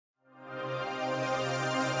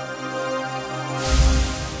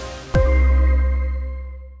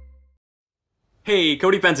Hey,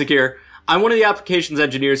 Cody Pensick here. I'm one of the applications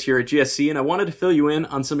engineers here at GSC, and I wanted to fill you in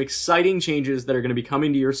on some exciting changes that are going to be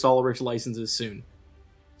coming to your SOLIDWORKS licenses soon.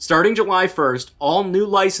 Starting July 1st, all new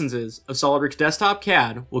licenses of SOLIDWORKS Desktop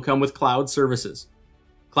CAD will come with Cloud Services.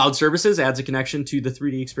 Cloud Services adds a connection to the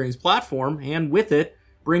 3D Experience platform, and with it,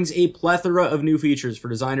 brings a plethora of new features for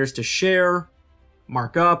designers to share,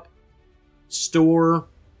 mark up, store,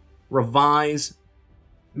 revise,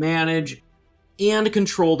 manage, and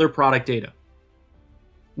control their product data.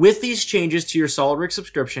 With these changes to your SOLIDWORKS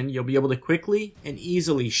subscription, you'll be able to quickly and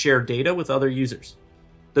easily share data with other users.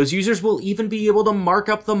 Those users will even be able to mark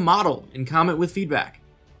up the model and comment with feedback.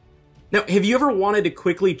 Now, have you ever wanted to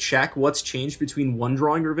quickly check what's changed between one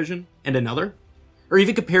drawing revision and another? Or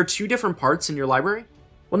even compare two different parts in your library?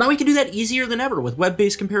 Well, now we can do that easier than ever with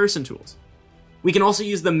web-based comparison tools. We can also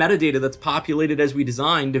use the metadata that's populated as we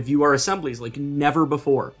design to view our assemblies like never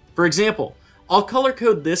before. For example, I'll color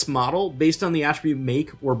code this model based on the attribute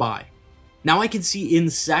make or buy. Now I can see in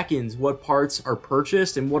seconds what parts are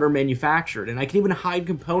purchased and what are manufactured, and I can even hide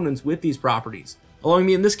components with these properties, allowing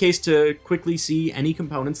me in this case to quickly see any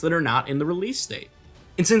components that are not in the release state.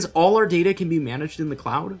 And since all our data can be managed in the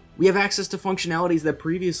cloud, we have access to functionalities that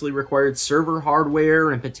previously required server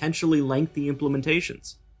hardware and potentially lengthy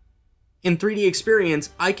implementations. In 3D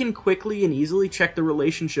Experience, I can quickly and easily check the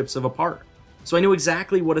relationships of a part, so I know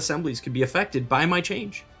exactly what assemblies could be affected by my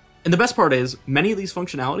change. And the best part is, many of these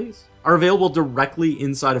functionalities are available directly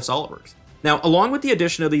inside of SOLIDWORKS. Now, along with the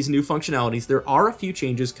addition of these new functionalities, there are a few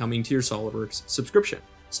changes coming to your SOLIDWORKS subscription.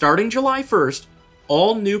 Starting July 1st,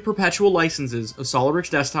 all new perpetual licenses of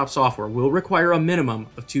SOLIDWORKS desktop software will require a minimum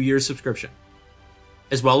of 2 years subscription.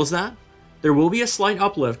 As well as that, there will be a slight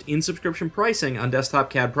uplift in subscription pricing on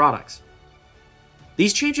desktop CAD products.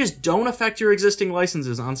 These changes don't affect your existing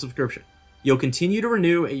licenses on subscription. You'll continue to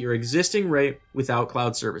renew at your existing rate without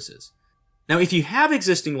Cloud Services. Now, if you have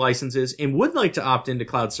existing licenses and would like to opt into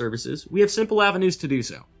Cloud Services, we have simple avenues to do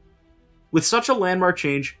so. With such a landmark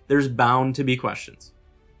change, there's bound to be questions.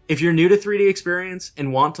 If you're new to 3D Experience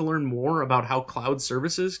and want to learn more about how Cloud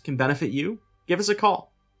Services can benefit you, give us a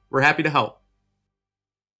call. We're happy to help.